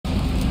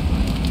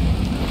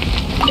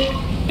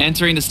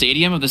Entering the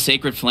Stadium of the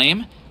Sacred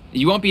Flame?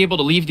 You won't be able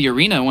to leave the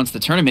arena once the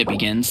tournament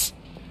begins.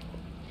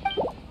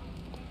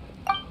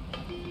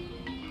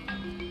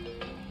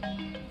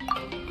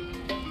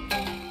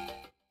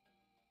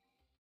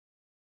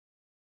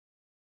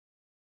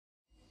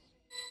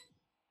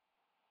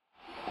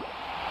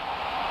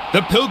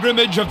 The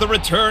pilgrimage of the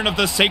return of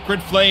the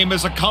Sacred Flame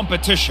is a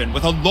competition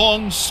with a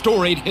long,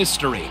 storied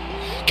history.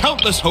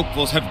 Countless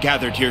hopefuls have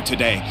gathered here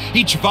today,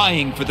 each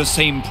vying for the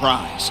same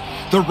prize,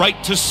 the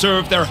right to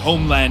serve their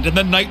homeland in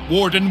the Night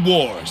Warden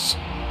Wars.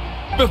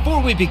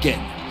 Before we begin,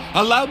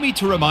 allow me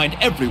to remind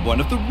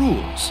everyone of the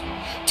rules.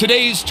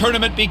 Today's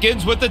tournament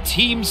begins with the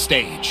team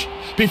stage,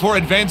 before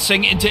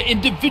advancing into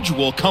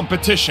individual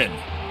competition.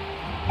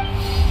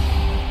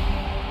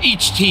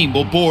 Each team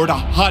will board a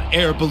hot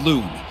air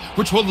balloon,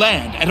 which will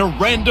land at a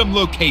random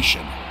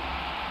location.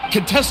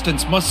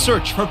 Contestants must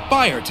search for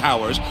fire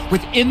towers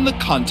within the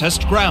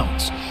contest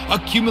grounds,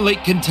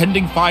 accumulate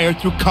contending fire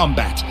through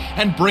combat,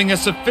 and bring a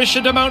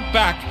sufficient amount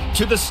back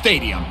to the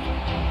stadium.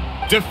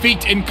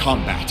 Defeat in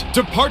combat,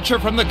 departure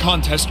from the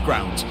contest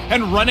grounds,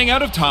 and running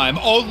out of time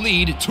all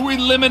lead to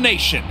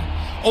elimination.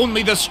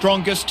 Only the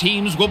strongest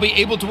teams will be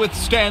able to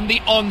withstand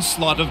the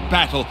onslaught of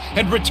battle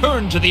and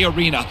return to the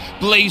arena,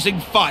 blazing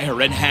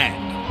fire in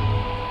hand.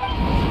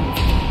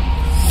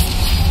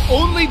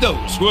 Only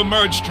those who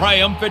emerge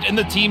triumphant in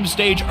the team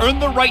stage earn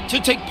the right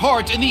to take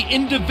part in the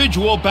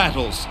individual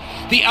battles.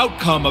 The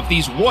outcome of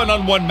these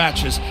one-on-one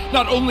matches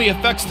not only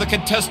affects the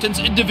contestants'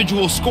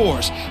 individual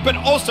scores, but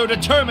also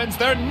determines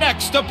their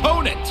next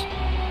opponent.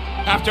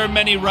 After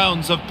many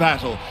rounds of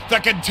battle, the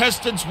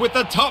contestants with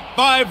the top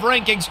 5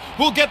 rankings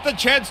will get the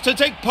chance to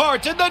take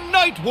part in the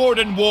Night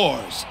Warden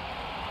Wars.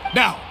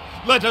 Now,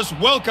 let us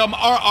welcome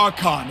our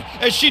Archon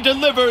as she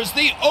delivers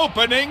the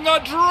opening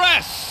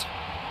address.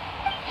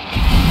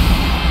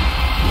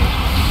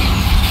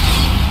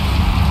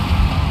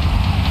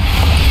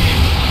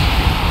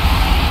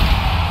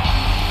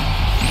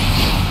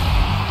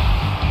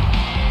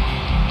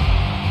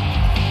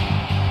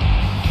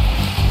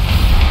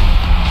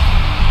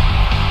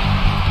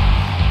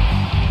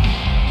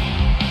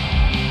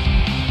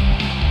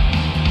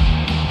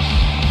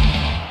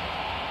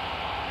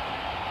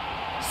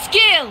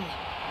 Skill,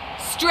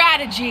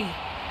 strategy,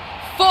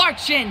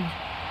 fortune,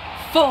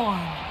 form.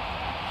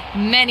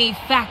 Many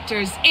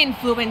factors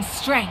influence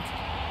strength,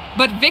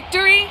 but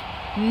victory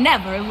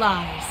never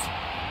lies.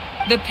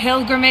 The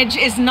pilgrimage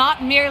is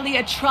not merely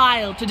a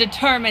trial to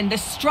determine the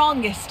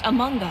strongest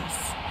among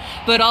us,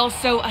 but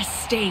also a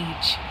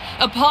stage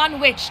upon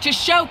which to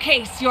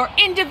showcase your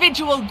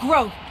individual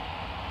growth.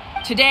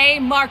 Today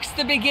marks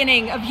the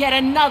beginning of yet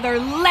another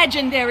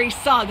legendary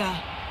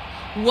saga.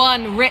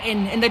 One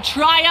written in the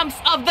triumphs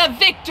of the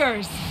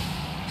victors.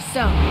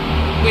 So,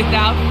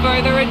 without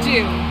further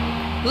ado,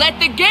 let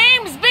the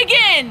games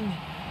begin!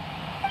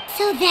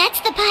 So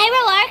that's the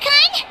Pyro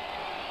Archon?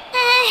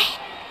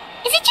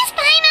 Is it just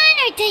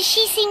Paimon, or does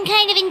she seem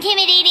kind of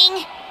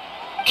intimidating?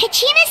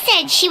 Kachina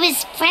said she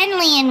was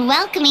friendly and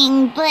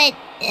welcoming, but,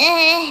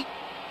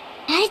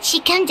 how did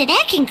she come to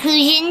that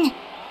conclusion?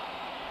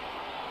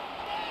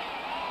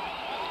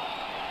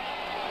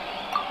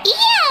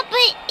 Yeah,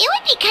 but it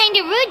would be kind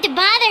of rude to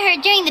bother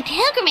her during the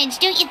pilgrimage,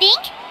 don't you think?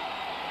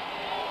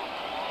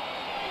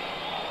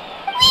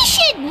 We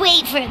should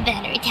wait for a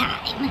better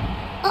time.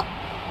 Oh,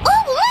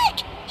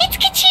 look! It's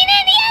Kachina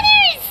and the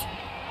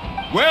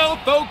others! Well,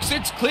 folks,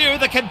 it's clear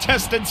the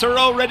contestants are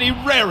already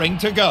raring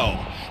to go.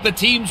 The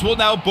teams will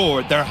now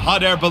board their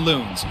hot air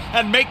balloons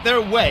and make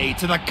their way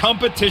to the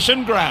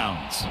competition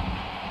grounds.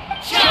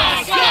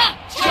 Chaska!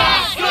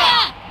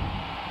 Chaska!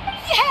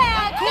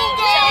 Yeah, cool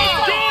girl!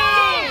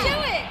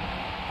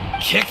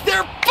 Kick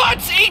their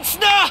butts,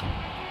 Itzna!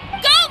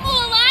 Go,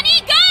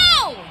 Mualani,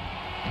 go!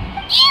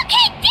 You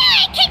can do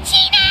it,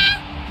 Kachina!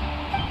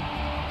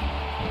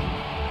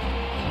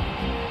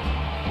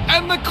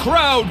 And the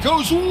crowd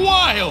goes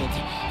wild!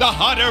 The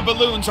hot air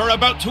balloons are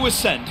about to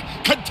ascend.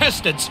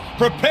 Contestants,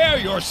 prepare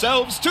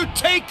yourselves to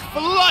take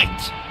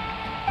flight!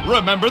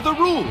 Remember the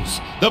rules.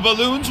 The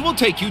balloons will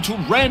take you to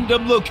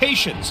random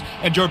locations,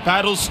 and your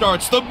battle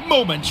starts the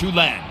moment you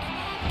land.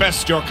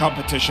 Best your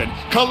competition,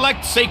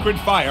 collect sacred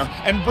fire,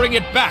 and bring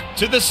it back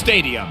to the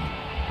stadium.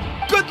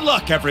 Good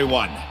luck,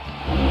 everyone!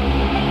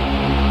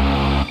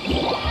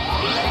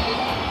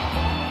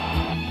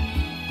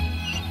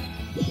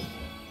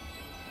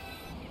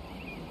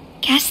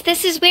 Guess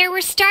this is where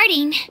we're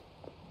starting.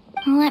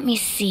 Let me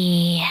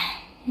see.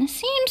 It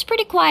seems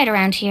pretty quiet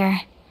around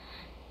here.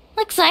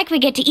 Looks like we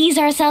get to ease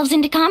ourselves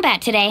into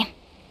combat today.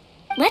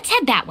 Let's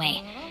head that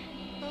way.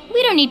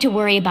 We don't need to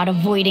worry about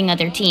avoiding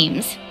other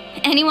teams.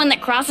 Anyone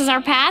that crosses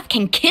our path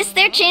can kiss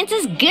their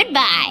chances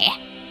goodbye.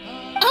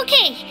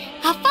 Okay,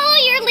 I'll follow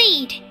your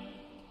lead.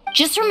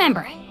 Just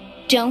remember,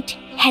 don't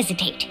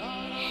hesitate.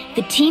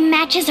 The team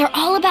matches are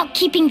all about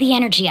keeping the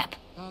energy up.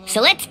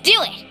 So let's do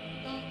it.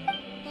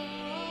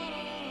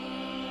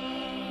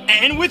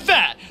 And with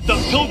that, the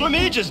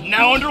pilgrimage is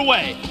now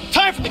underway.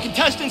 Time for the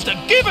contestants to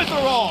give it their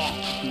all.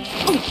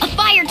 Ooh, a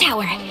fire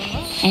tower.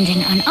 And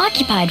an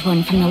unoccupied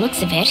one from the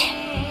looks of it.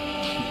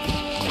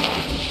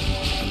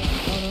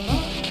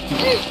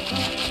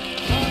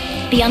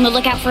 Be on the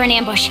lookout for an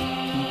ambush.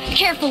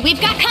 Careful,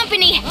 we've got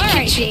company! All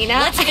right, Gina.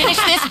 Let's finish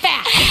this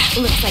fast!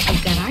 Looks like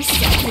we've got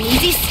ourselves an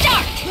easy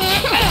start!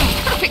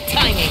 Perfect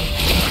timing.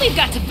 We've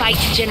got to fight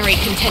to generate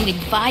contending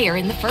fire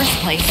in the first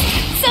place.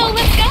 So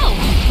let's go.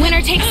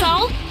 Winner takes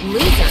all,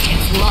 loser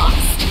gets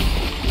lost.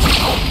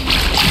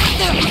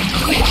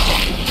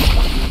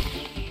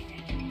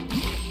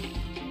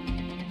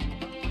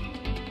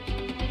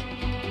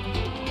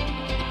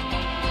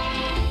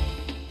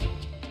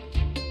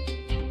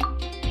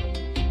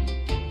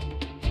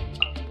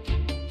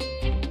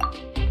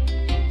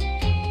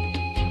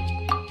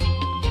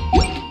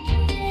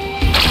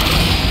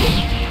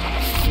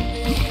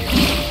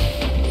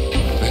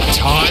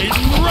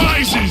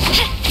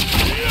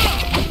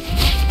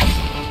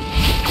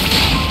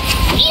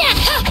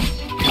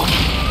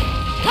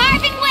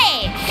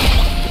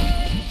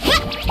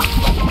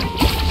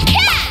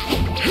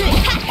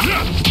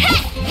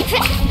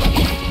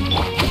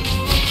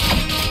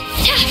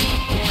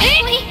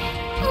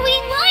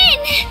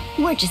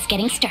 Just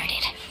getting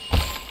started.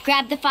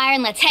 Grab the fire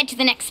and let's head to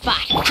the next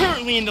spot.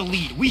 Currently in the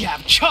lead, we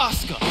have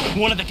Chaska,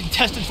 one of the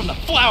contestants from the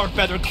Flower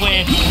Feather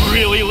clan,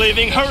 really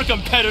leaving her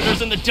competitors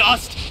in the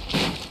dust.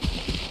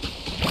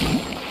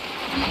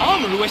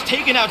 Amaru has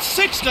taken out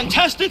 6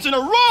 contestants in a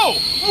row!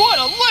 What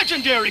a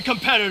legendary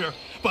competitor!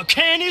 But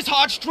can his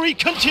hot streak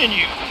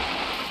continue?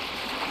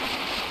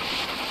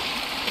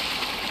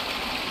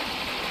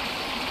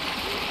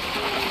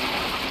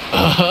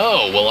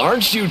 Oh, well,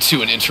 aren't you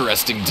two an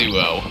interesting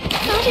duo?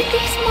 How did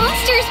these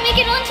monsters make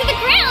it onto the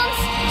grounds?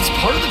 It's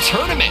part of the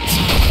tournament.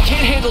 If you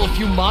can't handle a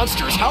few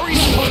monsters, how are you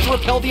supposed to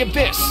repel the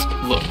abyss?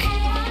 Look,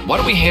 why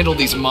don't we handle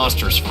these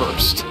monsters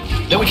first?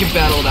 Then we can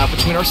battle it out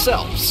between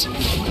ourselves.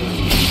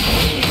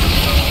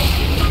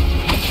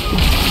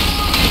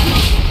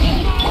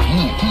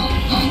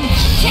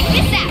 Check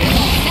this out.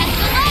 Best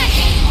of luck.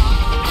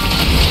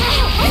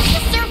 Where's the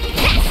surf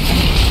best?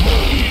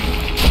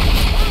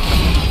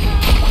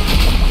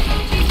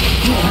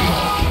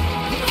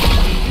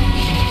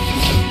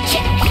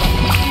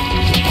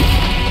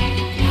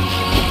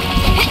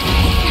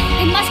 I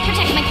must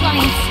protect my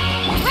clients.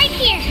 Right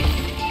here.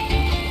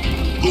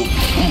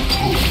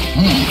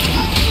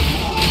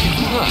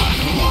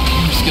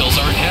 Your skills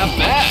aren't half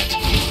bad.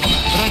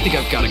 But I think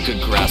I've got a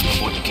good grasp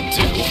of what you can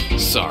do.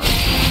 Sorry,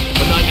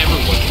 but not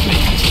everyone can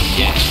make it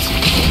yet.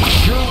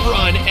 Your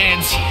run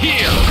ends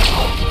here.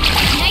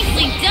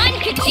 Nicely done,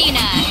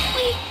 Katina.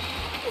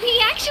 We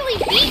actually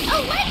beat a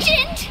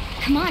legend.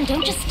 Come on,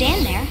 don't just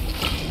stand there.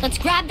 Let's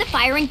grab the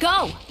fire and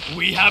go.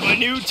 We have a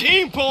new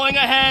team pulling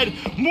ahead.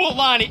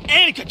 Mualani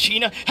and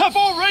Kachina have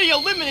already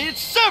eliminated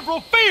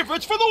several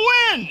favorites for the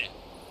win.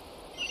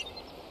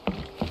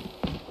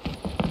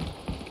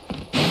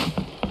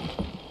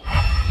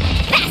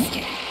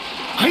 Faster.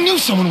 I knew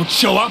someone would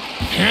show up.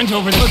 Hand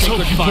over the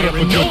sacred fire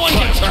and no one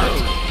gets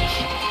hurt.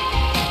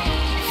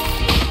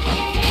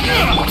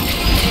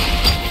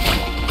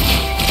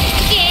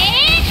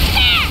 Get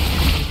back!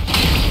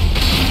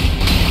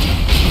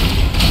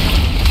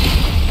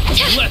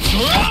 Let's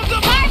round them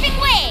up. Carving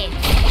wave.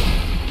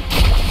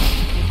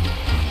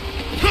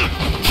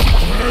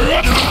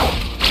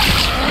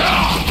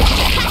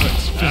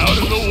 Out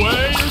of the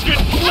way, you're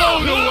getting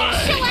blown away.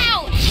 Chill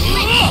out.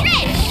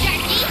 Let's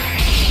shred,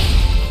 Sharky.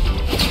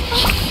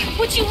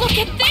 Would you look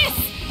at this?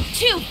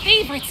 2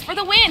 favorites for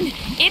the win.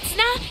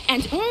 Itzna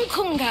and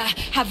Unkunga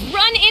have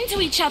run into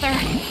each other.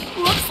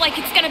 Looks like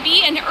it's gonna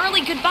be an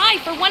early goodbye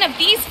for one of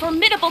these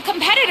formidable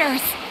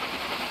competitors.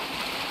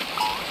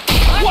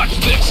 Watch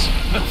this.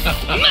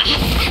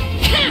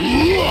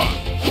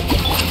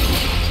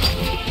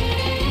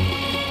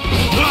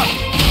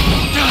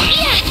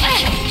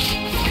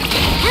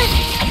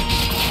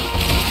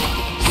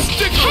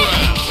 Stick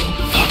around.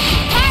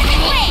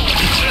 Carving wave.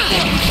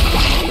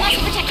 Must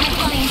protect my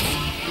clients.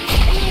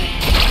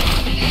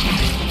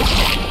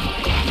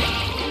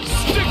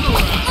 Stick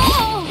around.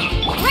 Oh,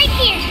 right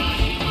here.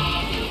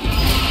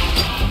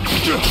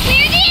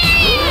 Clear the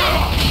area.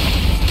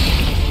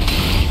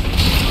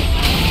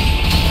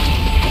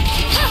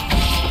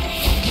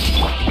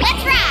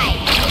 Let's ride.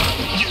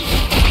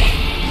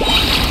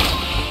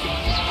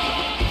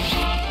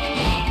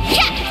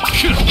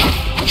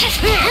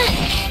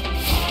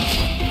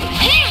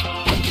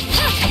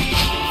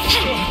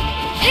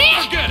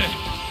 Get it.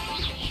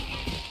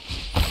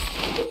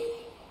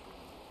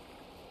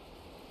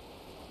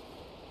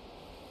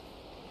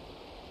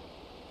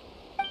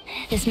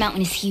 This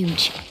mountain is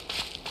huge.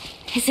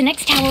 Is the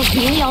next tower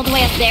really all the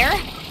way up there?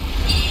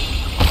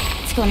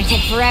 It's going to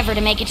take forever to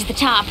make it to the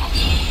top.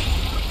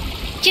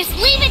 Just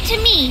leave it to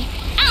me.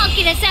 I'll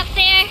get us up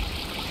there.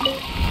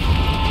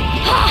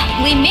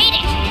 We made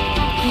it.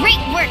 Great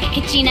work,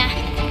 Kachina.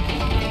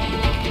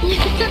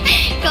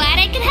 Glad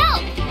I could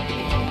help.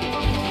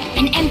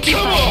 An empty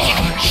fire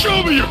tower.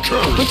 Show me your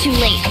courage. We're too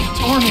late.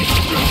 Darn it.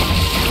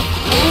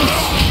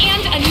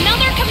 And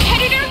another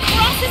competitor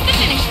crosses the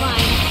finish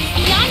line.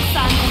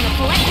 Yansan and the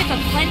Collective of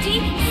Plenty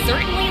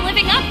certainly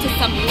living up to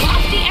some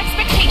lofty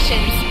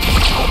expectations.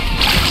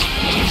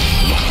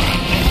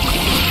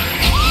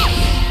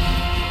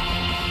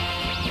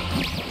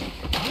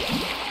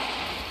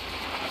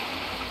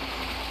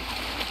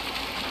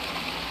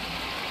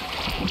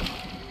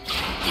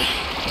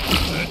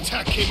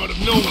 came out of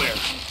nowhere.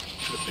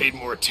 Should have paid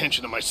more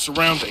attention to my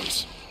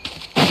surroundings.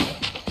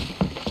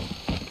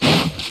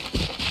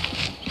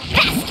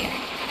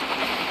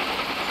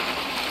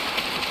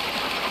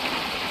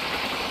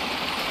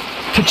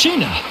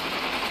 Kachina,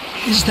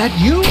 is that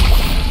you?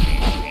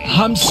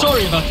 I'm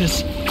sorry about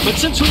this, but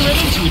since we ran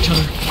into each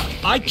other,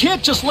 I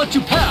can't just let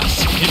you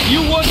pass. If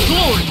you want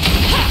glory,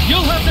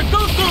 you'll have to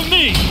go through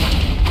me!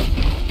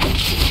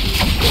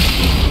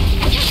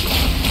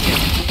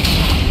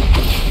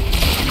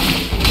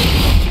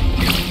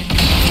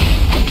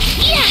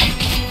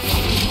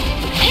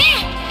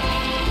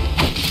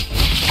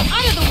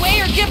 Out of the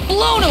way or get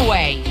blown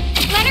away!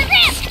 Let her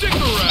rip! Stick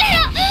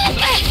around!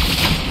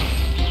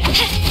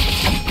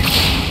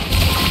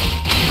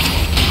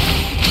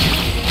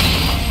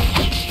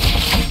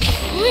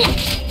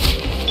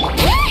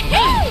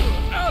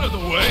 Out of the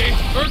way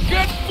or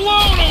get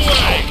blown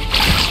away!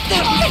 The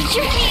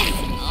journey is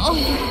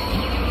over.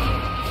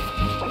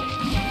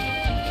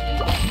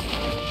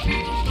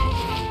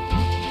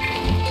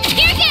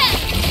 Here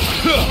goes!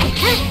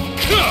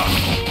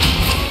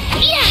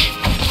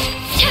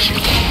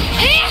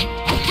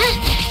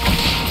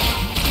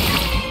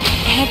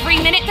 Every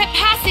minute that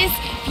passes,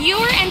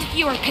 fewer and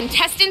fewer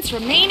contestants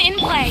remain in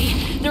play.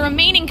 The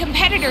remaining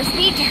competitors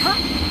need to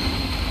hurry.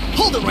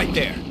 Hold it right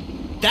there.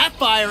 That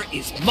fire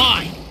is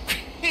mine.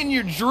 In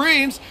your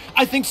dreams,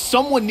 I think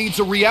someone needs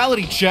a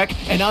reality check,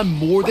 and I'm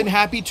more than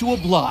happy to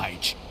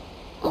oblige.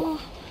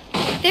 Oh,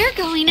 they're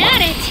going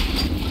at it.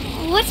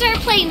 What's our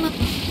play?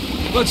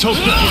 Let's hope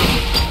not.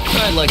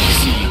 I'd like to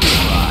see you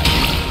try.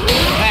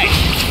 Hey,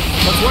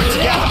 let's work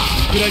together.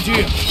 Good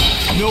idea.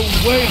 No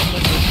way I'm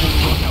letting this whole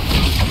run out.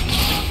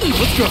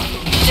 Let's go.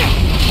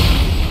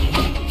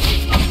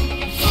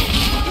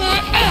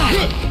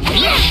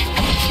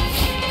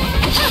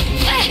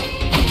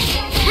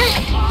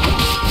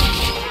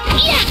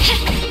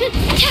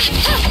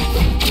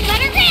 Let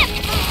her rip!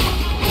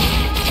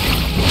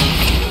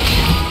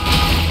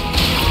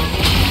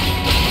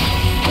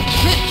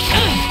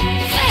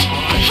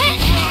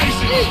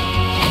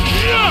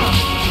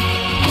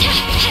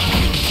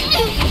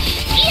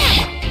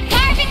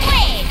 Carving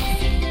waves!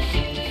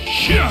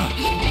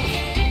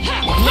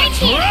 Let's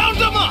round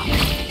them up!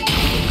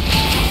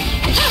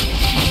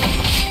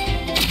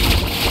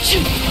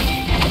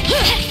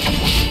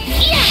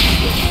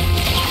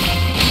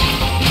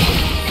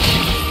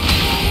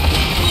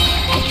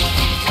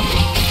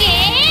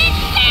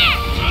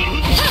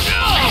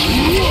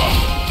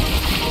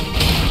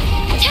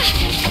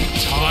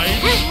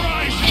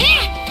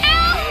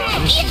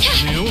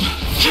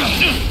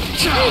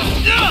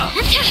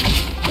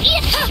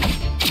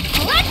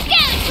 Let's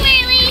go,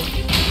 Twirly!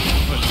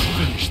 Let's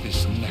finish this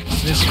next.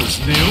 This was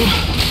new.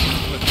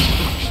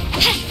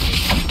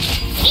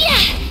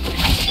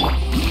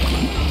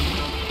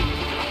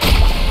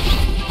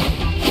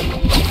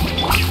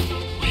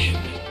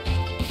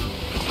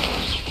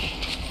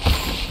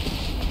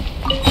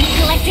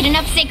 Collected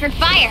enough sacred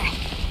fire.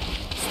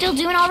 Still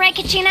doing all right,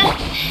 Kachina?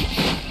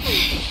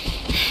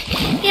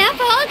 Yep,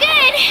 all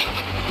good.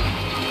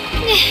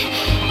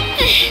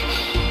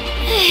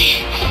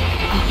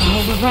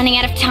 Oh, we're running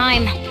out of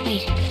time.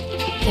 Wait,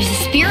 there's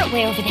a spirit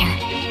way over there.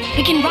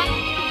 We can run.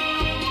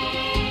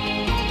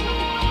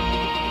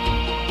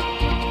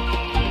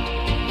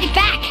 Get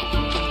back.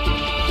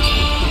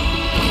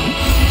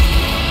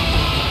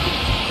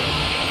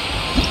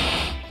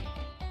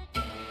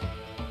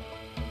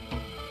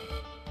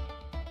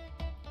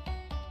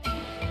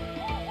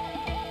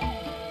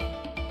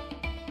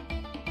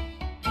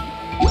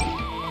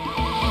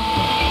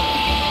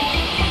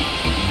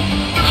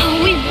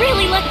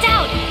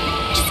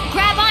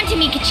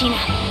 Kachina.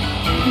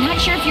 I'm not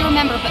sure if you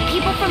remember, but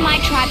people from my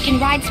tribe can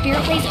ride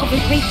spiritways over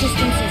great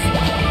distances.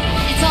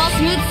 It's all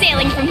smooth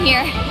sailing from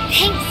here.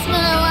 Thanks,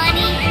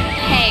 Milani.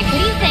 Hey,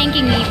 what are you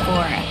thanking me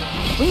for?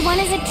 We won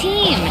as a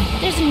team.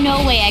 There's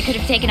no way I could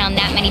have taken on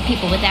that many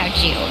people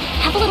without you.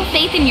 Have a little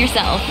faith in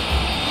yourself.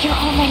 You're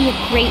already a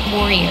great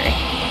warrior.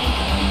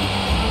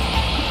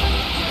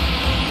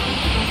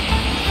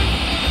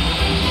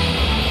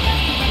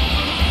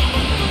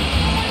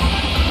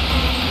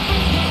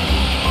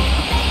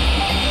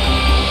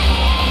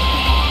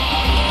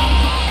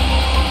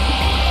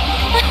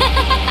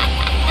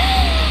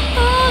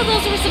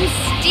 Those were some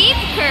steep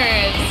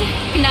curves.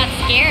 You're not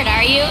scared,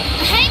 are you?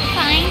 I'm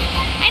fine.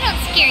 I don't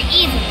scare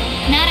easily.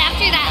 Not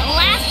after that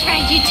last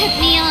ride you took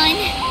me on.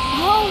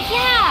 Oh,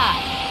 yeah.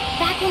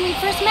 Back when we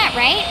first met,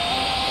 right?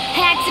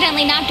 I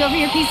accidentally knocked over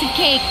your piece of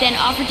cake, then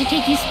offered to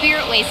take you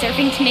spiritway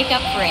surfing to make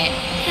up for it.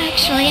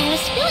 Actually, I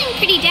was feeling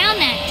pretty down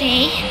that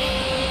day.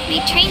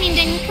 My training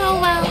didn't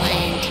go well,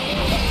 and...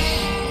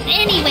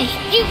 Anyway,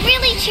 you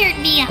really cheered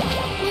me up.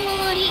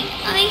 Milani,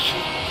 I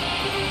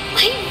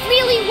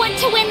really want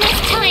to win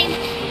this time.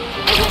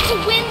 I want to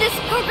win this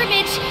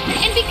pilgrimage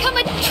and become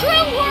a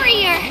true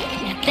warrior.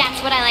 Now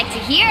that's what I like to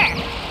hear.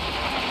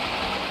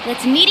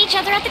 Let's meet each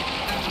other at the...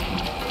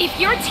 If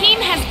your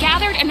team has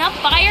gathered enough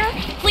fire,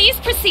 please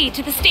proceed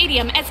to the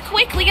stadium as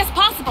quickly as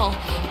possible.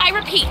 I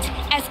repeat,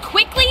 as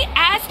quickly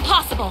as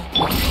possible.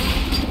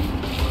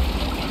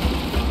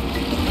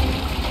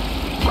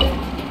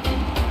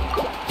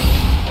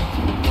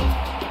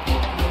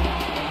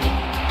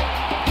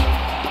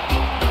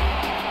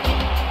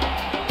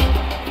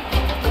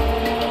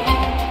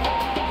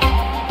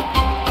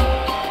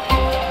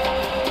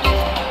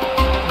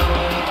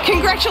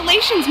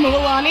 Congratulations,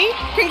 Mualani!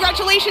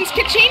 Congratulations,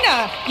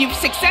 Kachina! You've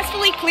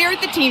successfully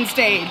cleared the team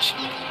stage.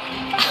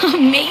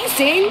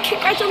 Amazing!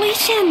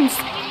 Congratulations!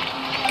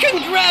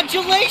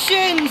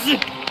 Congratulations!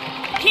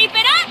 Keep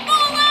it up,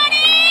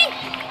 Mualani!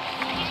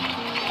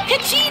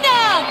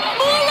 Kachina!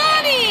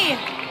 Mualani!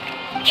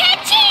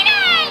 Kachina!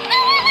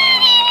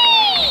 Mualani!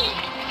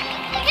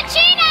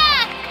 Kachina!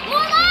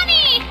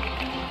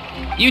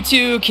 Mualani! You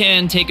two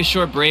can take a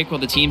short break while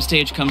the team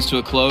stage comes to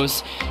a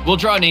close. We'll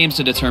draw names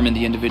to determine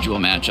the individual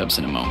matchups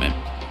in a moment.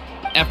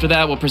 After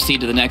that, we'll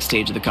proceed to the next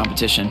stage of the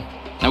competition.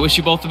 I wish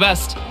you both the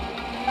best.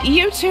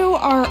 You two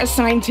are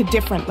assigned to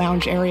different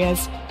lounge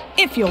areas.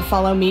 If you'll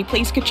follow me,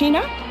 please,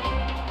 Kachina.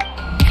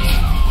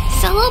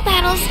 Solo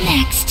battles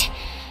next.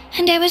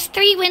 And I was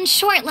 3 wins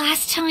short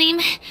last time.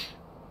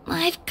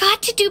 I've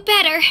got to do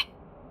better.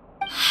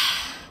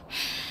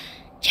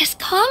 Just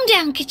calm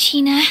down,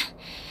 Kachina.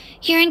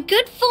 You're in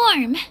good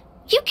form.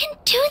 You can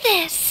do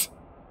this.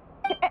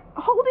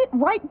 Hold it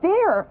right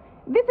there.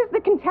 This is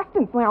the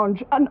contestants'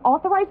 lounge.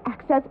 Unauthorized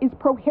access is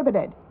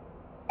prohibited.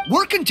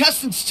 We're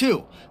contestants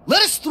too.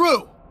 Let us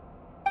through.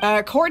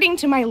 According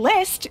to my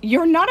list,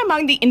 you're not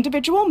among the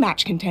individual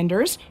match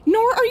contenders,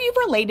 nor are you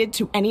related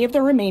to any of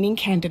the remaining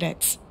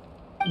candidates.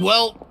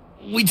 Well,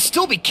 we'd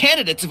still be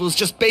candidates if it was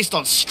just based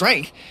on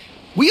strength.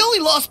 We only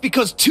lost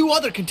because 2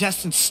 other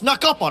contestants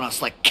snuck up on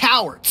us like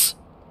cowards.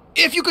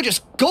 If you could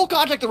just go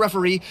contact the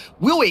referee,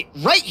 we'll wait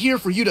right here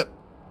for you to...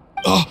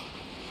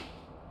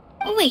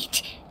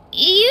 Wait,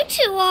 you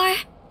two are...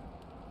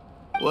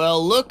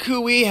 Well, look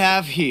who we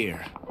have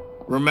here.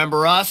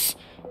 Remember us?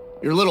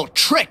 Your little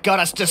trick got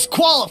us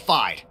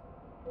disqualified.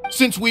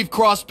 Since we've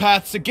crossed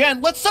paths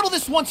again, let's settle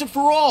this once and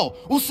for all.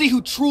 We'll see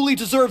who truly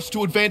deserves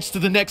to advance to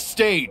the next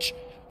stage.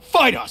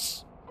 Fight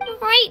us!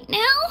 Right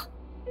now?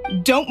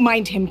 Don't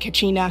mind him,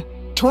 Kachina.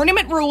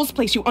 Tournament rules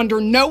place you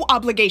under no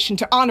obligation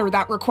to honor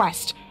that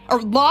request. A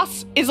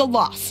loss is a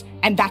loss,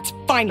 and that's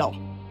final.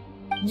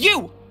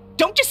 You!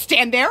 Don't just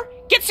stand there!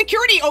 Get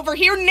security over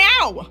here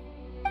now!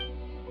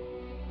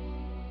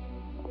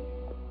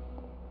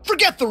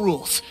 Forget the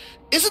rules.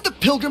 Isn't the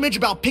pilgrimage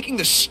about picking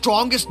the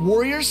strongest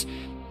warriors?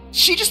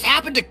 She just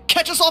happened to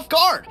catch us off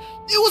guard.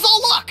 It was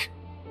all luck.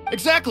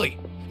 Exactly.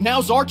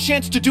 Now's our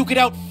chance to duke it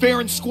out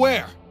fair and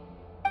square.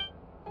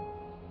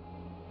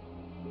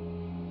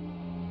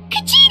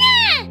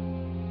 Kachina!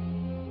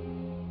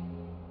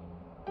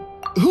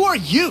 Who are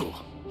you?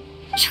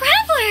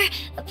 Traveler!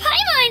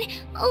 Paimon!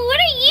 What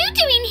are you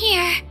doing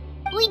here?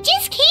 We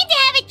just came to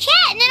have a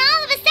chat, and then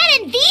all of a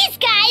sudden these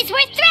guys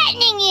were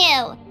threatening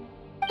you!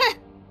 Huh.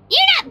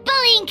 You're not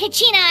bullying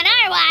Kachina on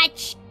our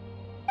watch!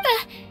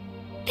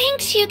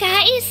 Thanks, you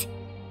guys.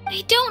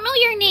 I don't know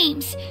your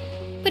names,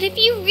 but if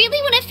you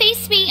really want to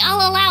face me,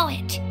 I'll allow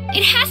it.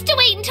 It has to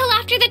wait until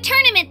after the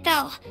tournament,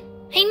 though.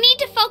 I need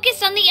to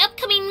focus on the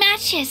upcoming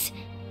matches.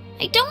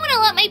 I don't want to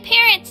let my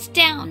parents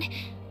down,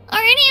 or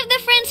any of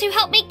the friends who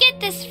helped me get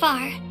this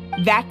far.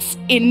 That's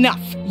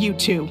enough, you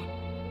two.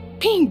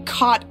 Being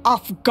caught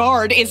off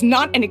guard is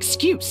not an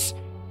excuse.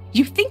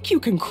 You think you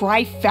can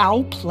cry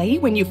foul play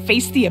when you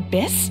face the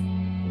abyss?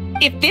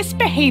 If this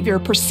behavior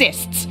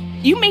persists,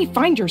 you may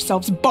find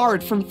yourselves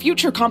barred from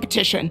future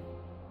competition.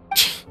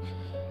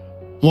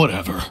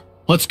 Whatever.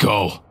 Let's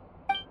go.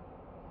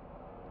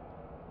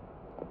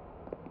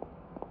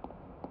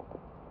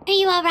 Are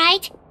you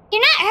alright?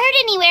 You're not hurt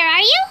anywhere,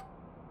 are you?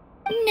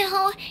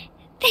 No,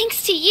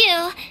 thanks to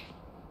you.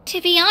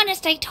 To be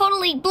honest, I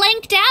totally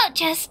blanked out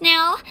just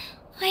now.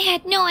 I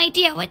had no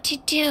idea what to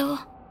do.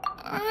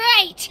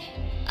 Right.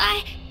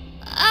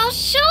 I'll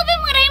show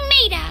them what I'm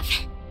made of.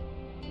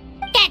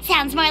 That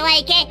sounds more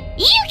like it.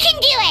 You can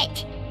do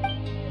it!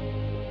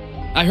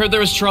 I heard there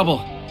was trouble.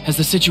 Has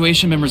the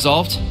situation been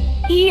resolved?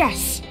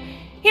 Yes.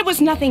 It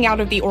was nothing out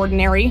of the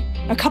ordinary.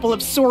 A couple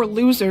of sore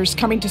losers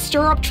coming to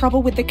stir up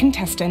trouble with the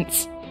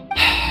contestants.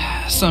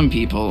 Some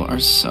people are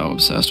so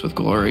obsessed with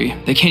glory,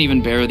 they can't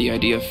even bear the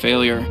idea of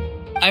failure.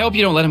 I hope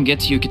you don't let him get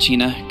to you,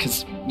 Kachina,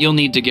 because you'll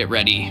need to get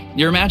ready.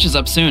 Your match is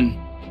up soon.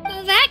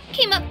 That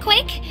came up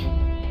quick.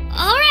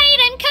 Alright,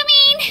 I'm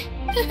coming.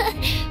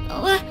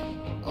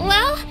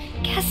 Well,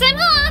 guess I'm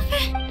off.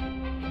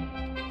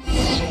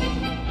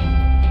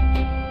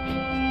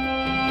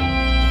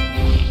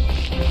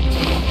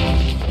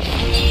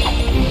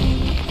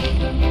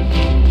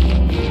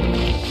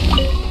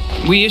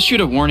 We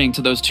issued a warning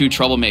to those 2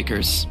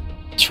 troublemakers.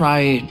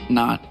 Try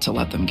not to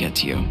let them get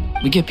to you.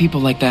 We get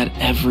people like that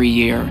every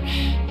year.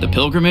 The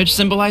pilgrimage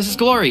symbolizes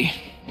glory,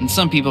 and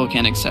some people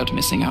can't accept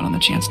missing out on the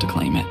chance to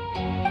claim it.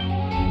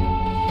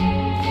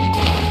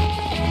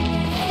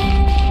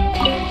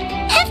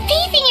 Have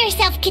faith in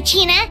yourself,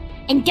 Kachina,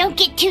 and don't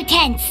get too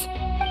tense.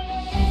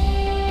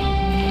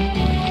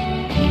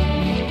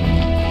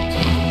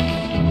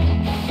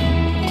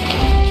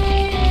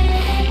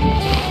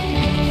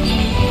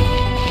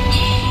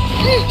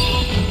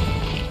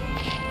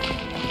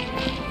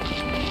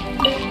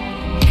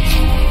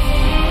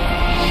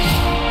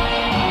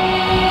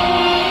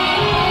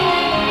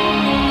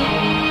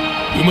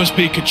 You must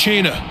be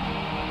Kachina.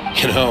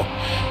 You know,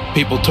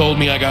 people told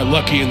me I got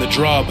lucky in the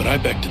draw, but I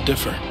beg to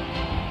differ.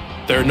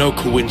 There are no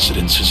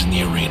coincidences in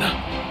the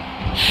arena.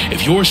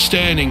 If you're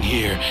standing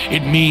here,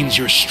 it means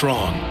you're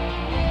strong,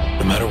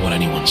 no matter what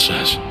anyone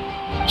says.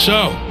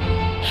 So,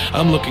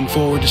 I'm looking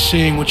forward to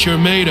seeing what you're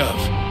made of.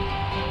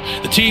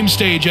 The team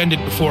stage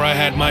ended before I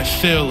had my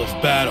fill of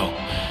battle.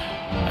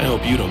 I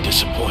hope you don't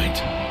disappoint.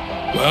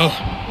 Well,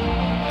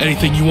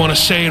 anything you want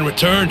to say in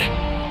return?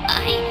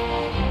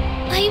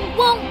 I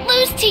won't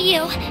lose to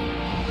you.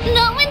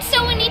 Not when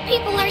so many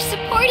people are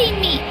supporting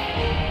me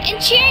and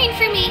cheering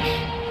for me,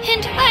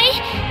 and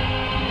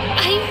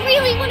I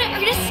really want to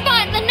earn a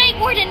spot in the Night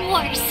Warden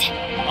Wars.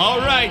 All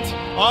right,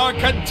 our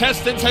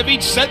contestants have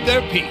each said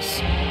their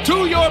piece.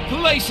 To your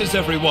places,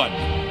 everyone.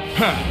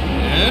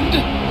 And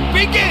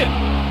begin!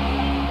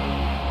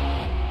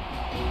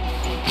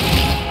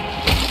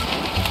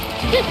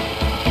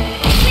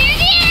 Clear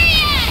the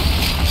area!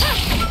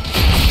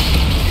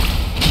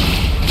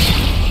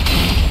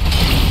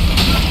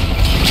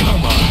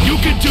 Come on, you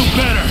can do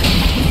better!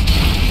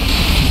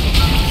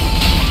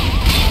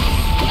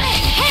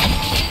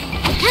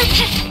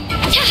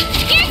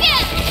 Here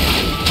goes!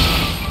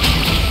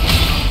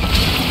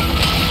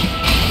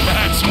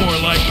 That's more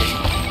like it.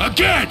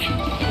 Again!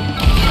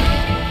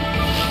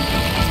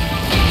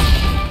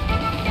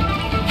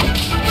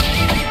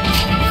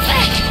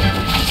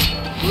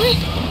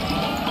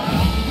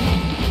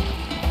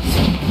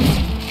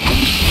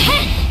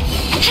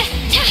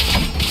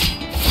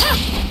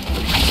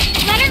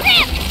 Let her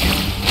rip!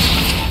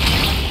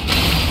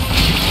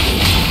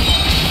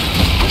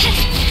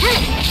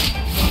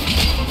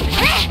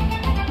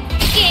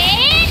 Get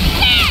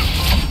back!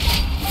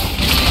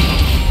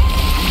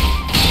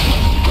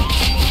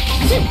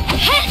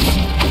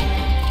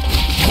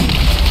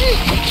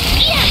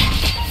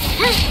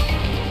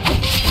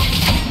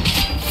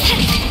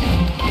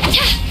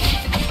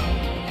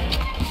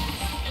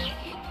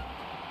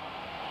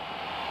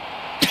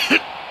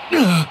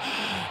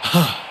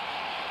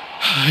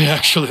 I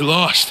actually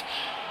lost.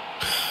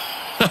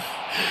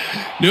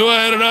 Knew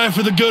I had an eye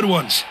for the good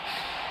ones.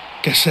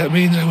 Guess that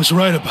means I was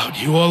right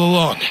about you all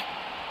along.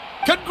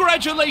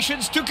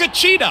 Congratulations to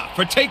Kachina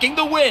for taking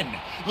the win.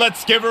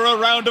 Let's give her a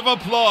round of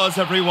applause,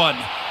 everyone.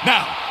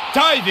 Now,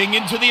 diving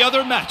into the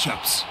other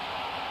matchups.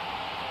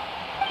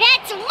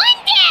 That's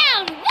one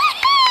down!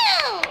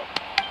 Woohoo!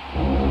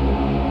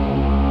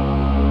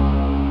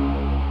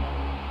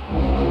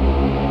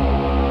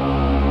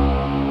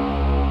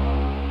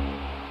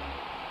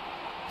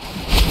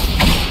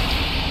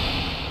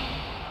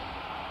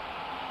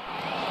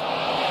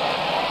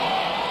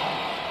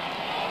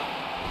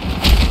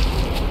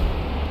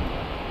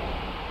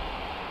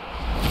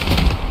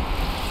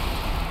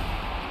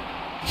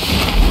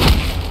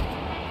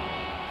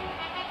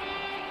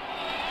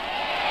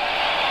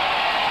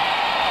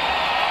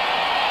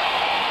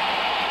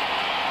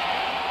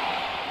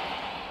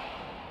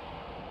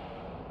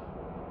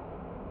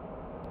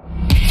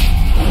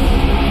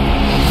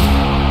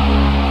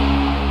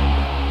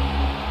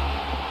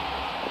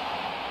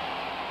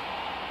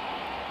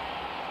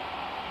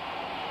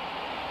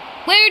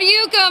 Where do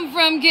you come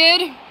from,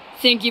 kid?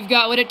 Think you've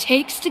got what it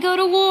takes to go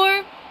to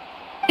war?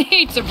 I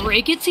hate to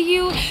break it to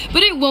you,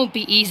 but it won't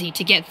be easy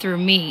to get through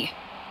me.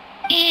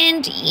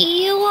 And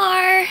you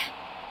are...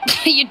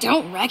 You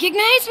don't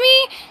recognize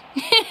me?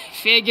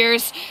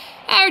 Figures.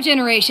 Our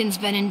generation's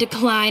been in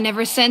decline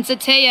ever since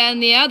Ateya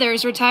and the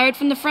others retired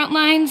from the front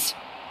lines.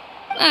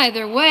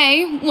 Either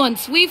way,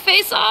 once we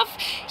face off,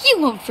 you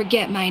won't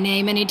forget my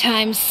name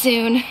anytime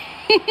soon.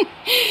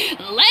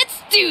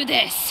 Let's do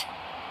this!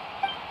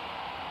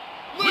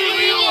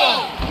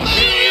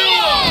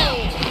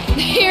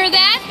 Hear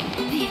that?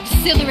 The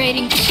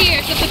exhilarating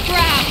cheers of the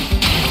crowd.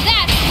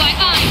 That's why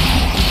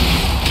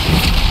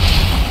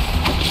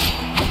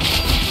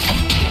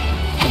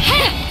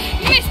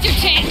Mr.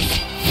 Chance!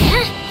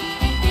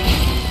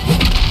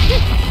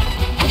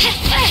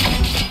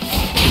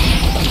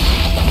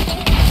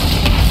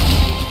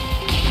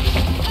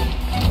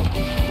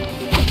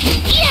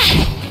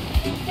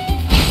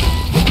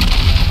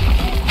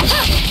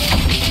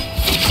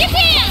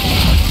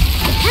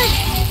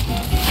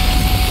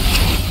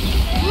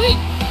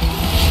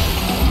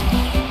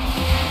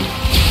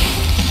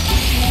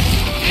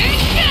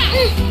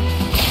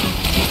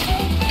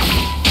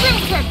 Room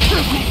for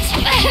improvement!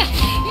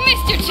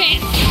 Mr.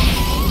 Chance!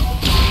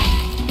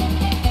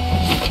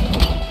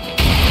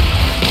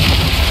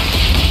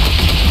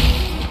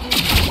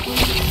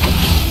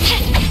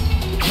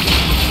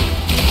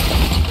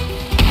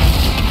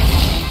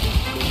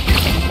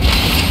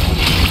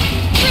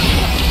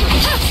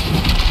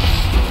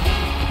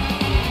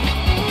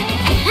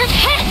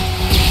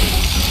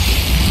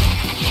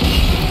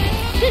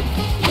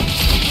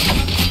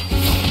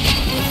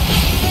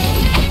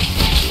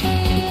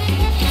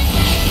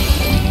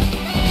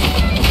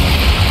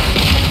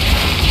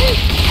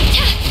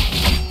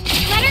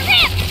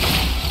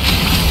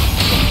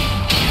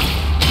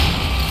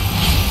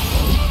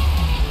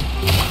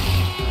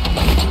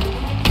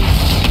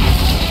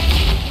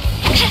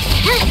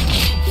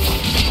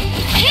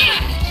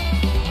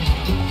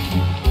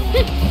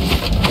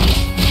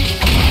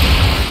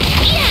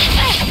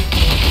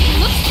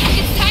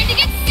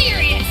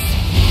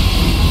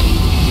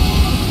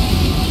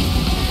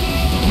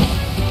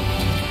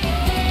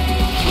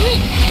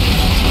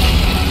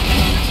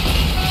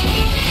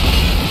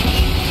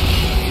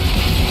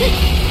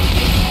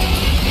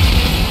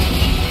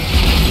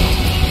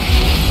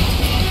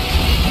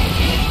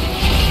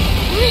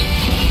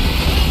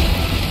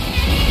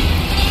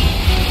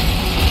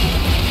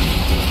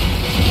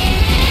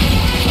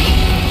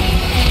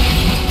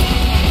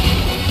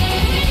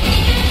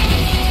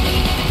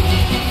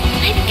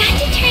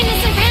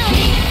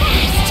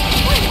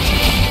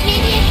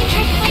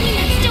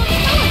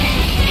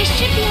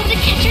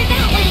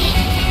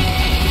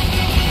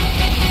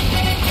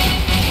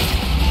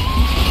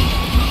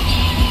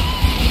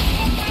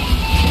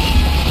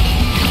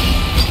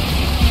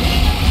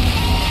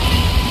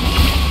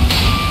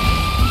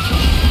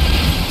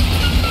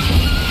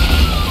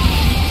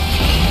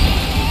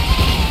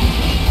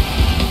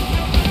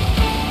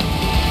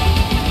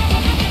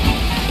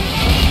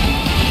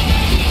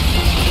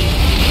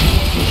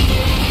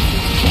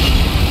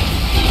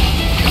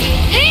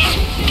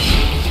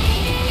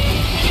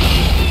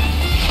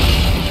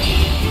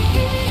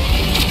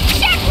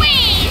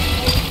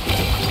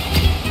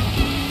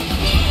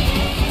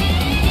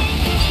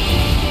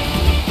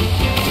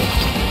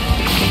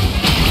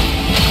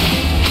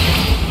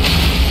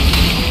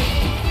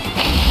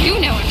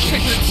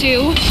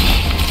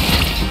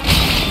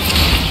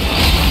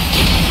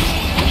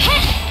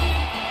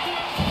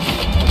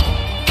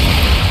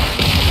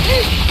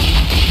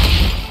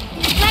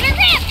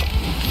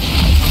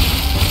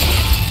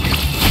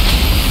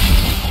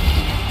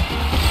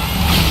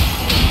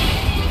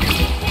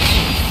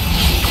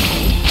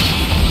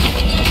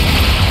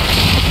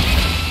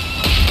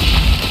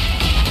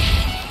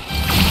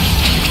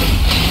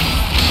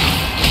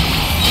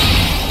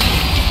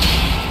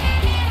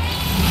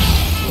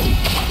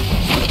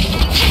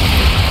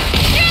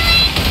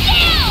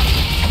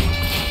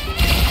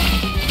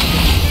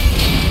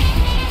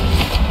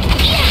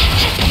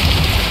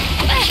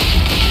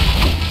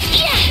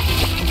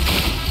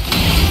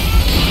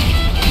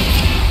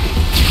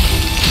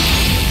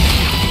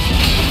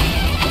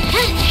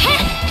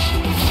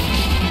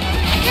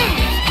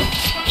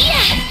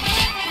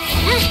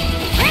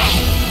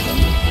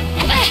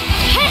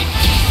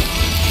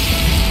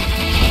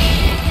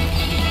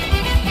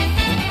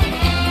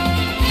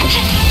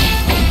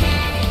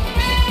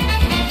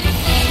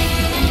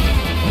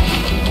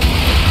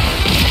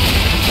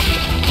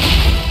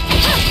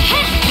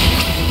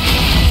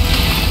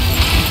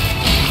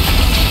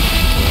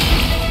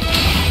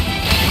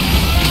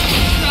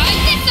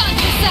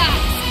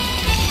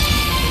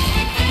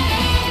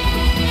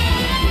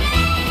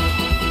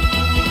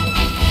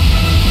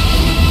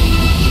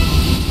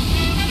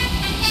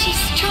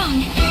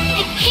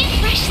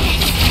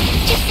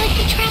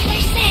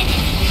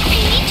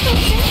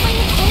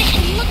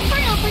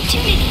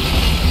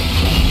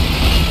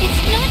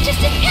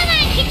 Come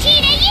on,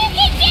 Kachina, you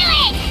can do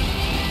it!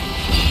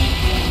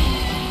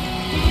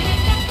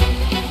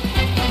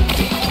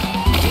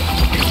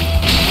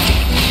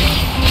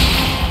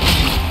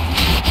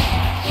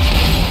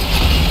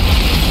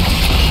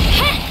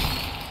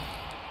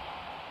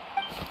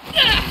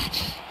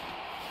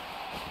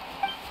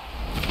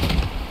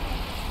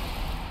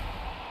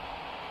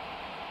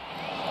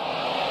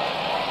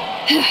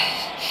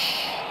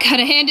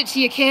 Gotta hand it to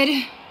you,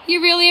 kid.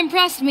 You really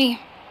impressed me.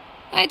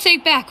 I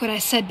take back what I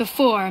said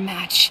before our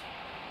match.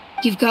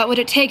 You've got what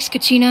it takes,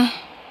 Kachina.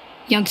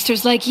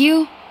 Youngsters like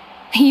you,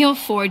 you'll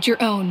forge your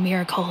own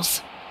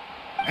miracles.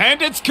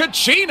 And it's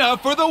Kachina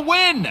for the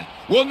win!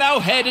 We'll now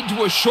head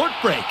into a short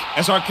break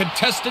as our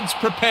contestants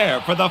prepare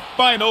for the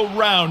final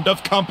round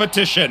of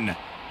competition.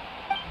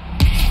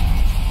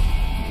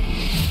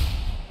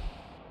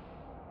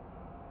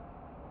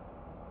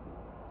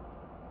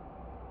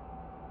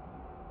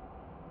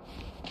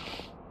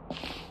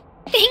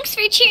 Thanks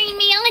for cheering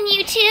me on,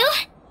 you two.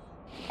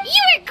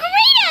 You were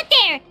great out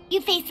there!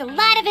 You faced a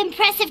lot of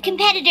impressive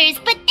competitors,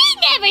 but they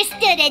never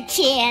stood a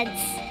chance.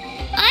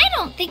 I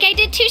don't think I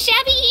did too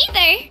shabby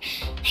either.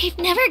 I've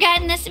never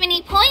gotten this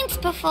many points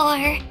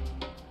before.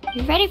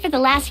 You ready for the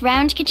last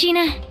round,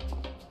 Kachina?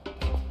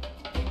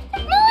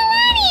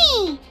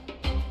 Milani!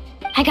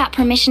 I got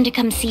permission to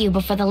come see you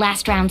before the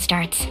last round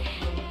starts.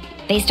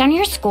 Based on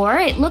your score,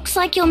 it looks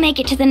like you'll make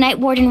it to the Night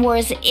Warden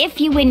Wars if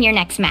you win your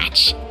next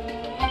match.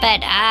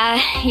 But,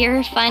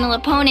 your final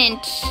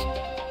opponent...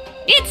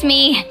 it's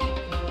me.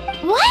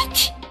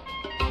 What?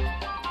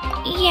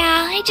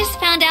 Yeah, I just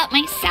found out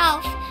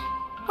myself.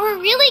 We're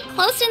really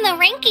close in the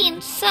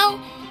rankings, so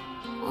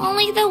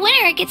only the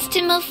winner gets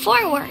to move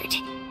forward.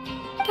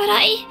 But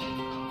I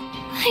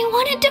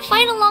wanted to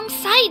fight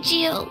alongside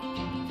you.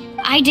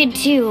 I did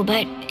too,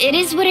 but it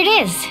is what it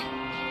is.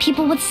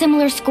 People with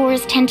similar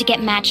scores tend to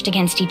get matched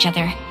against each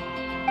other.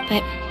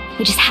 But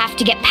we just have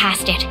to get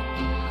past it.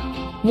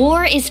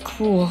 War is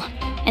cruel,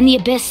 and the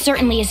Abyss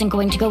certainly isn't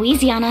going to go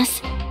easy on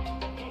us.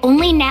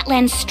 Only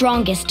Natlan's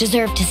strongest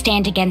deserve to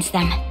stand against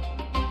them.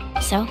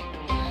 So,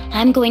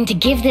 I'm going to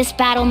give this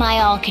battle my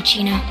all,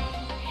 Kachina.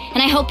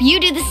 And I hope you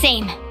do the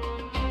same.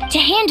 To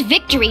hand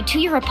victory to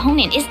your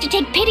opponent is to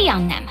take pity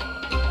on them.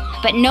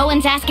 But no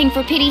one's asking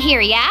for pity here,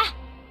 yeah?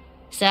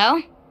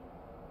 So,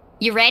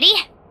 you ready?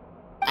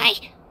 I'll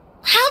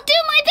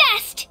do my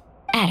best.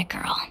 Atta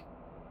girl.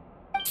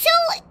 So,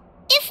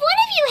 if one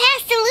of you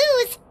has to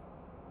lose,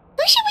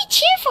 who should we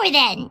cheer for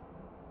then?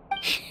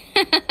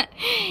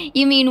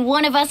 You mean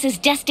one of us is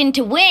destined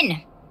to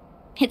win?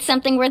 It's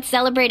something worth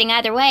celebrating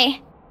either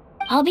way.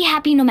 I'll be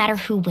happy no matter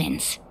who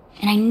wins.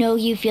 And I know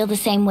you feel the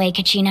same way,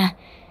 Kachina.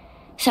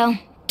 So,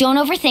 don't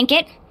overthink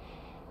it.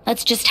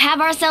 Let's just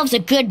have ourselves a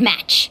good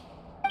match.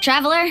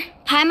 Traveler,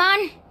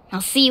 Paimon,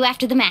 I'll see you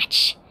after the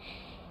match.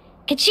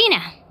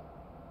 Kachina,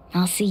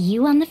 I'll see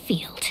you on the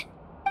field.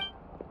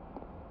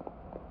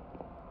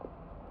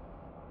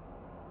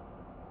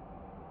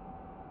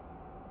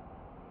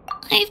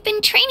 I've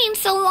been training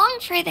so long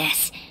for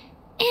this,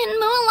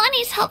 and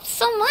Mualani's helped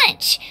so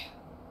much.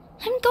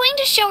 I'm going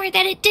to show her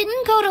that it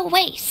didn't go to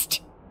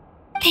waste.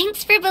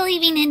 Thanks for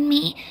believing in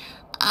me.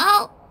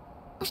 I'll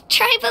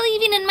try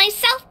believing in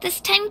myself this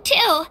time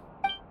too.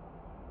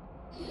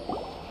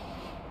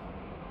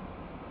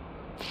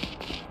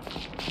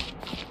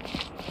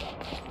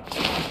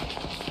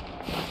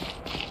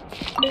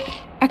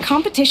 A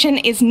competition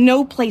is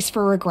no place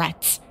for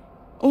regrets.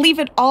 Leave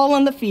it all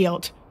on the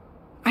field.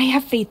 I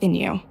have faith in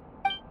you.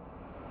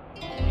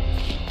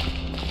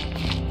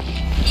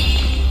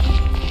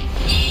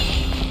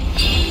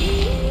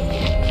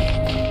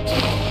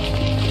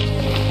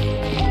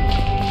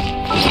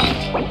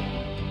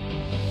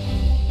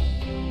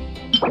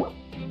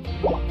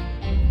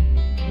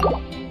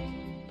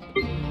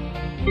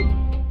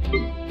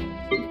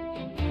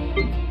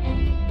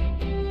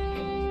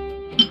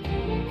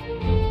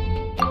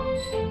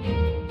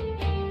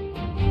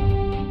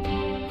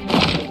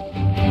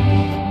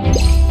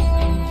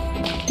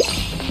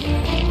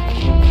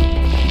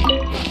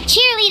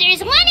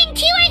 Cheerleaders 1 and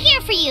 2 are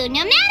here for you,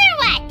 no matter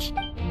what.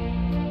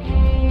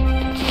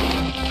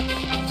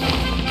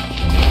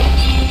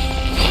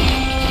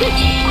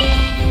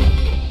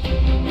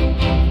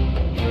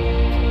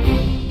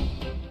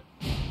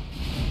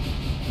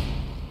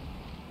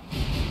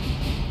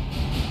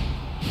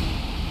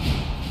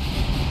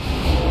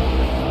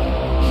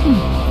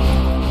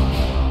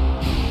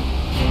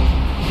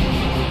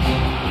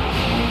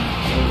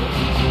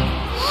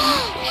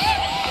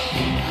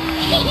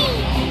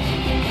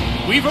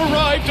 We've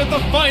arrived at the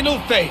final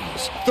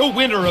phase. The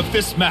winner of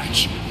this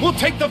match will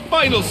take the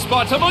final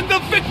spot among the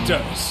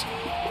victors.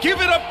 Give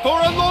it up for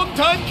a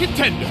longtime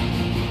contender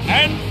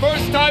and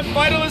first-time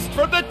finalist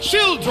from the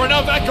Children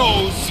of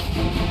Echoes,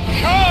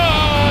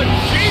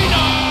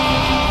 Kachina!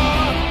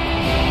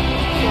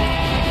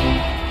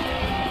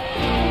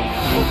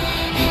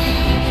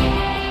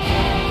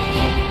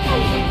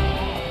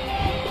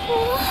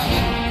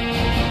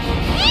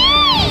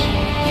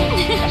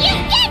 You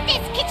get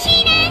this,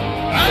 Kachina!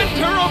 And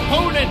her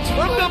opponent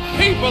from the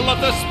Paper people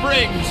of the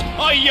Springs,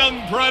 a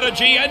young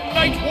prodigy and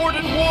Night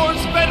Warden Wars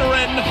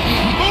veteran,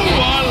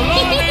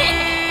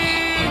 Mualani!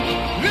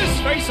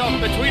 This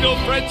face-off between old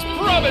friends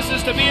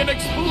promises to be an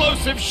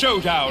explosive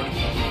showdown.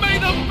 May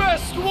the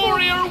best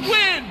warrior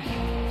win!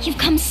 You've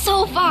come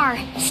so far.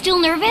 Still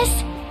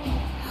nervous?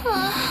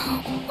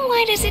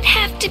 Why does it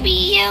have to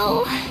be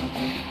you?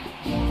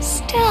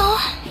 Still,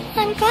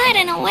 I'm glad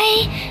in a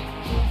way.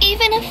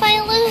 Even if I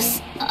lose,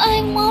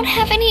 I won't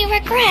have any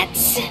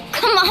regrets.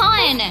 Come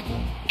on!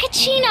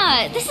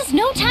 Kachina, this is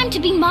no time to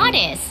be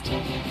modest.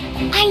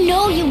 I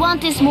know you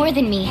want this more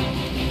than me.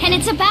 And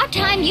it's about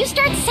time you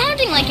start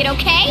sounding like it,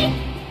 okay?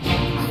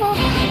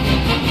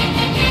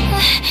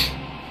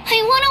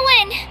 I want to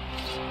win.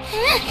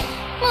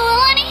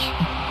 Mualani,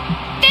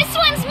 this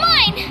one's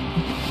mine!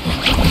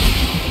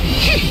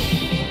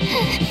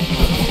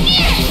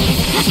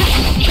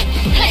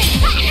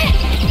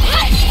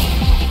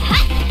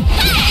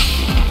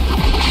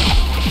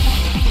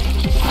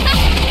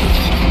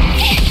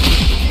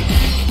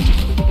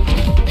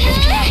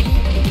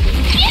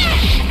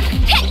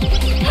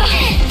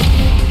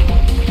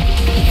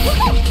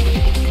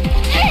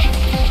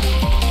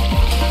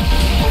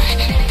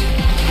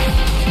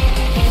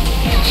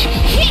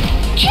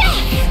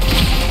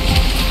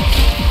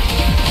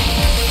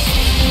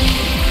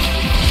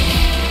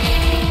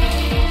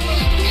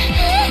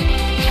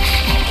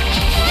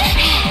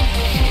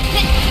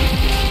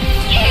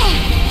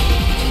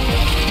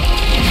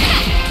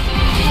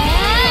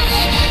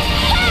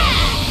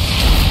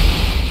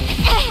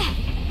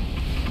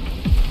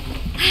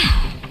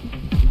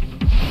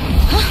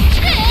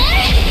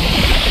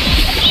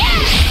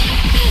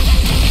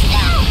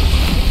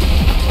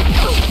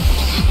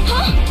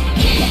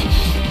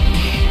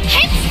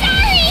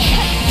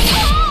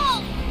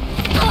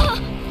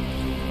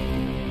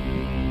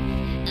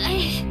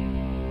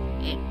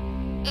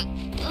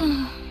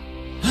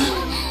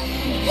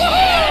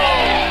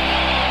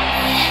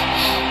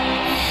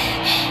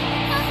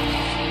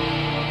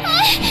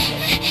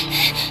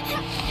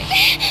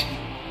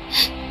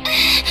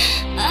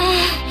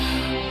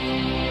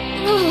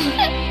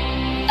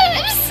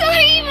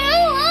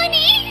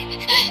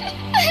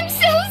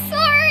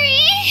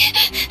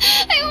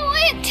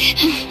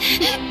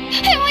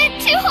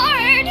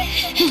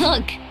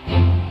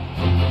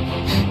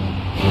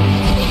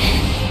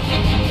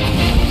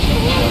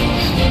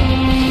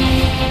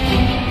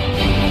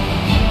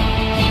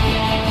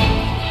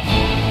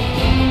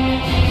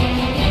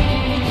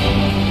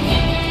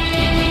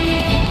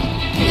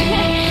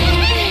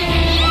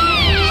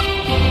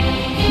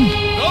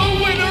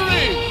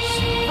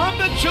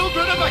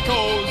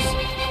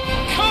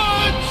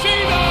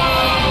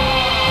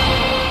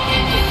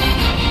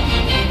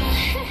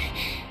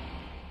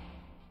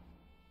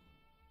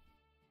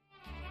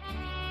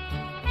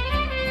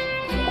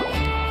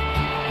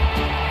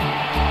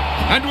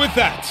 And with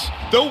that,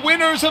 the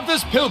winners of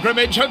this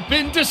pilgrimage have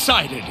been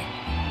decided.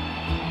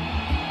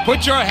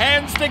 Put your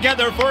hands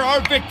together for our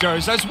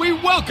victors as we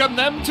welcome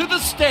them to the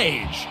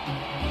stage.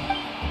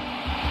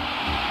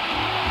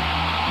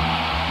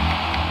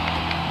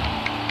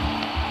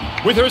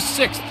 With her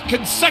 6th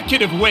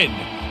consecutive win,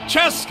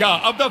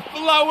 Cheska of the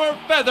Flower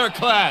Feather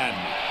Clan.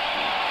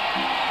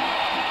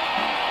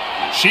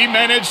 She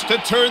managed to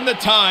turn the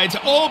tides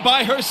all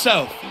by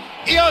herself.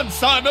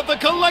 Ian-san of the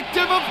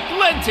Collective of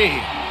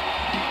Plenty.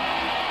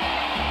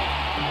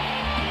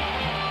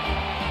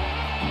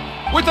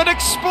 With an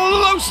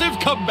explosive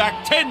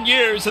comeback 10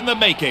 years in the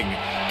making,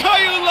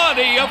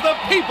 Kaiulani of the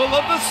People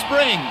of the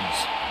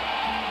Springs.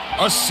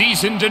 A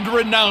seasoned and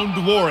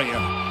renowned warrior,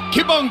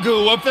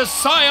 Kibangu of the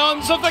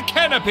Scions of the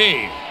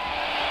Canopy.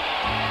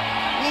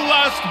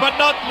 Last but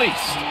not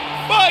least,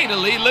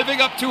 finally living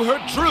up to her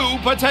true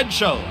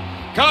potential,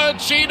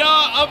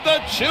 Kachina of the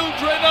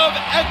Children of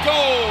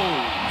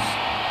Echoes.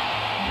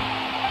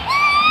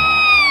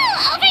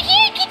 Woo! Over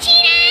here,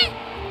 Kachina!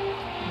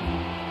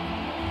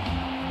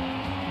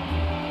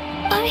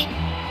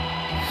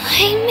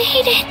 I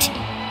made it.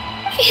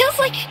 Feels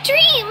like a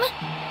dream.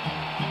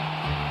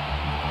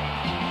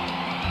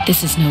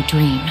 This is no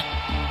dream.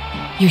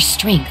 Your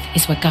strength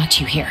is what got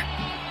you here.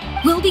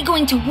 We'll be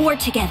going to war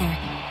together.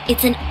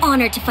 It's an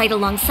honor to fight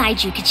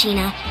alongside you,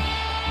 Kachina.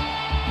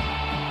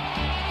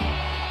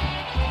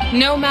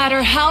 No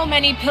matter how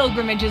many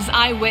pilgrimages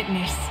I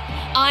witness,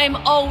 I'm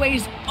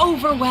always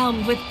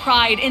overwhelmed with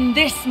pride in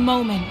this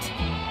moment.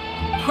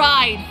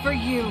 Pride for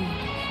you,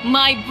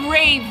 my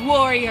brave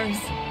warriors.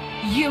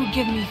 You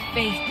give me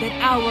faith that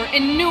our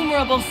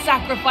innumerable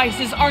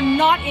sacrifices are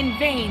not in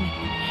vain,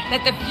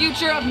 that the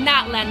future of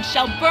Natlan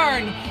shall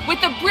burn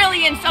with the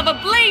brilliance of a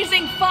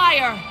blazing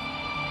fire.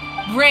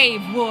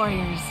 Brave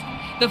warriors,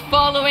 the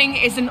following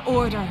is an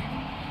order,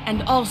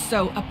 and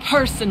also a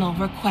personal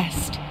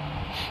request.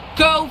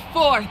 Go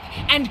forth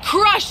and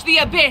crush the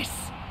abyss!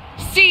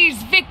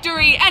 Seize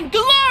victory and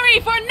glory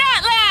for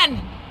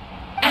Natlan!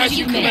 As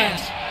you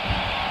command.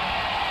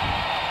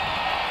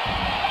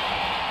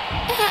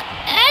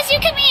 As you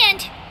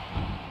command.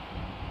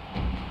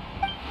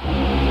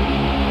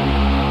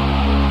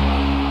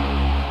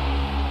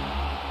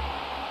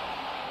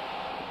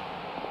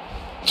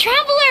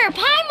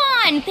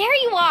 on! There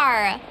you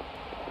are!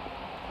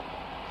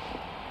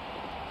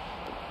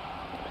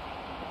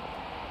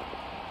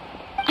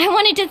 I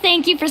wanted to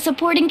thank you for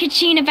supporting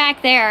Kachina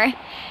back there.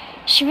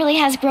 She really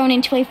has grown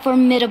into a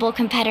formidable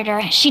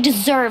competitor. She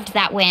deserved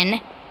that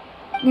win.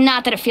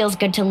 Not that it feels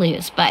good to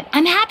lose, but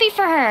I'm happy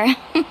for her.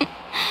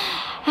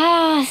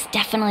 It's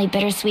definitely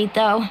bittersweet,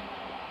 though.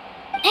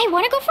 Hey,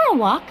 wanna go for a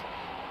walk?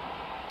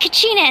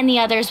 Kachina and the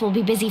others will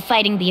be busy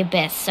fighting the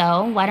Abyss,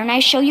 so why don't I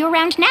show you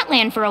around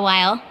Natland for a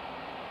while?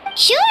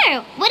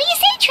 Sure. What do you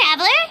say,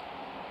 Traveler?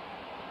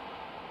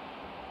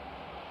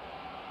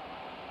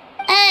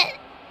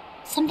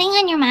 Something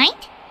on your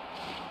mind?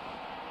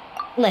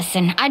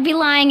 Listen, I'd be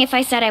lying if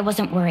I said I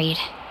wasn't worried.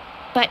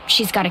 But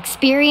she's got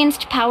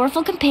experienced,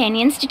 powerful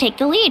companions to take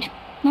the lead.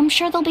 I'm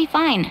sure they'll be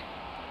fine.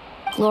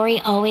 Glory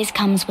always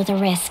comes with a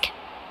risk.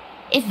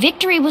 If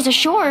victory was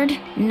assured,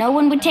 no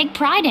one would take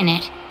pride in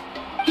it.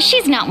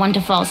 She's not one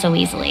to fall so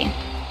easily.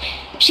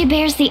 She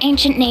bears the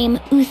ancient name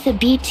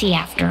Uthabiti,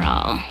 after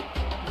all.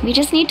 We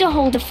just need to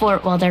hold the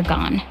fort while they're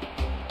gone.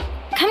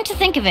 Come to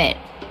think of it,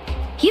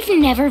 you've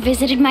never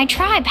visited my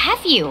tribe,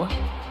 have you?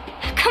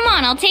 Come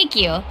on, I'll take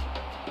you.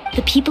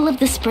 The people of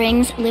the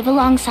Springs live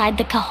alongside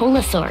the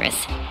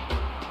Kaholasaurus.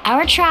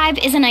 Our tribe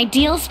is an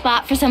ideal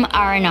spot for some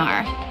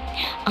R&R.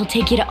 I'll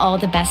take you to all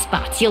the best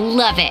spots. You'll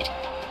love it.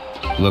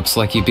 Looks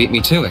like you beat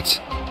me to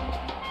it.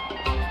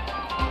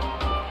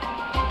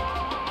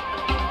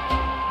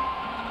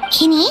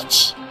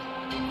 Kinich?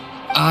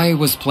 I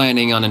was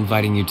planning on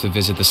inviting you to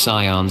visit the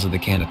Scions of the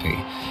Canopy.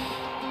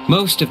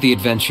 Most of the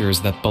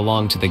adventurers that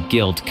belong to the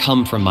guild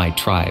come from my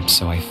tribe,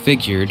 so I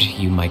figured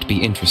you might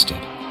be interested.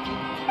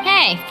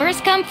 Hey,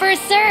 first come,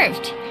 first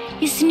served.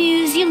 You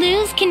snooze, you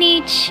lose,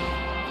 Kinich.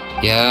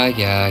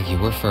 Yeah, you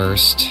were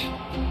first.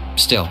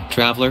 Still,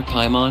 Traveler,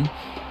 Paimon,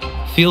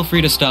 feel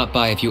free to stop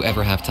by if you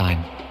ever have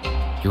time.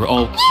 You're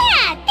all...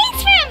 Yeah,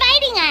 thanks for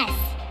inviting us.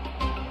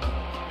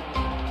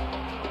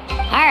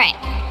 All right,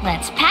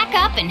 let's pack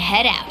up and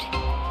head out.